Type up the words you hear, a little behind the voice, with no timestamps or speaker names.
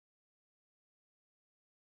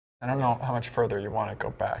I don't know how much further you want to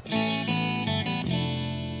go back.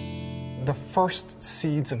 The first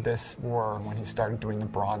seeds of this were when he started doing the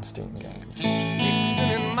Bronstein games.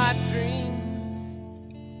 In my dreams.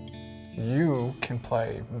 You can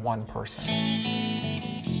play one person.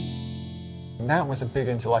 And that was a big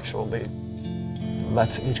intellectual leap.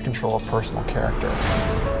 Let's each control a personal character.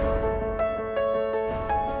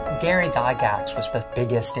 Gary Gygax was the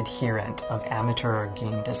biggest adherent of amateur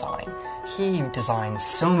game design. He designed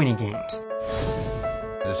so many games.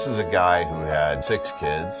 This is a guy who had 6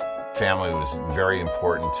 kids. Family was very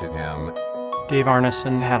important to him. Dave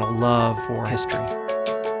Arneson had a love for history.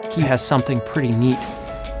 He has something pretty neat,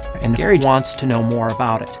 and Gary wants to know more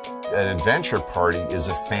about it. An adventure party is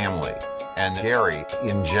a family, and Gary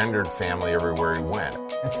engendered family everywhere he went.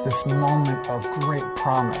 It's this moment of great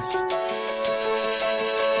promise.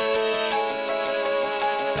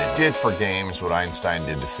 It did for games what Einstein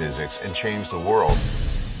did to physics and changed the world.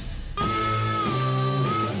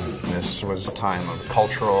 This was a time of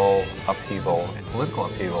cultural upheaval and political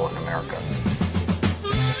upheaval in America.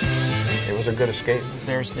 It was a good escape.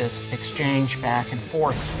 There's this exchange back and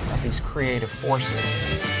forth of these creative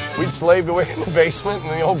forces. We'd slaved away in the basement in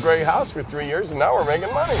the old gray house for 3 years, and now we're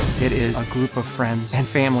making money. It is a group of friends and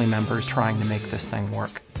family members trying to make this thing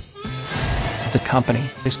work. The company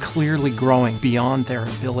is clearly growing beyond their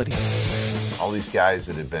ability. All these guys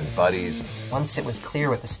that had been buddies. Once it was clear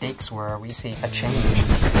what the stakes were, we see a change.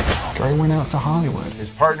 Gary went out to Hollywood. His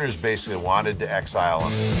partners basically wanted to exile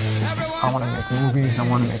him. I want to make movies. I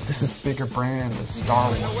want to make this bigger brand as Star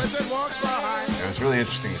Wars. It was really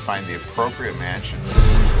interesting to find the appropriate mansion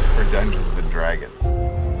for Dungeons and Dragons.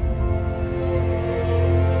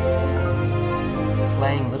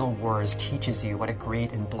 Playing Little Wars teaches you what a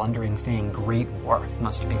great and blundering thing Great War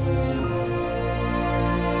must be.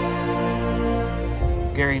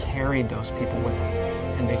 Gary carried those people with him,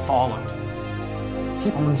 and they followed. He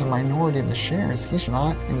owns a minority of the shares. He's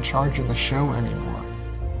not in charge of the show anymore.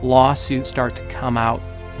 Lawsuits start to come out.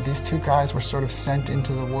 These 2 guys were sort of sent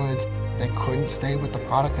into the woods. They couldn't stay with the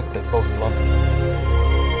product that they both loved.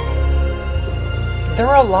 There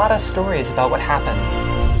are a lot of stories about what happened.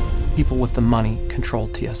 People with the money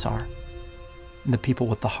controlled TSR, and the people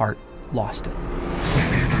with the heart lost it.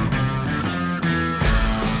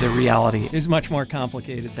 The reality is much more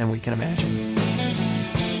complicated than we can imagine.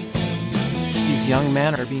 These young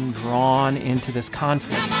men are being drawn into this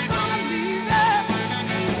conflict.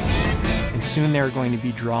 And soon they're going to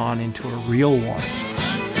be drawn into a real war.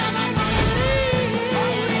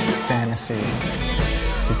 Fantasy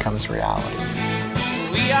becomes reality.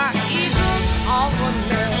 We are eagles on one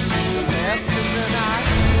leg, the left is an eye.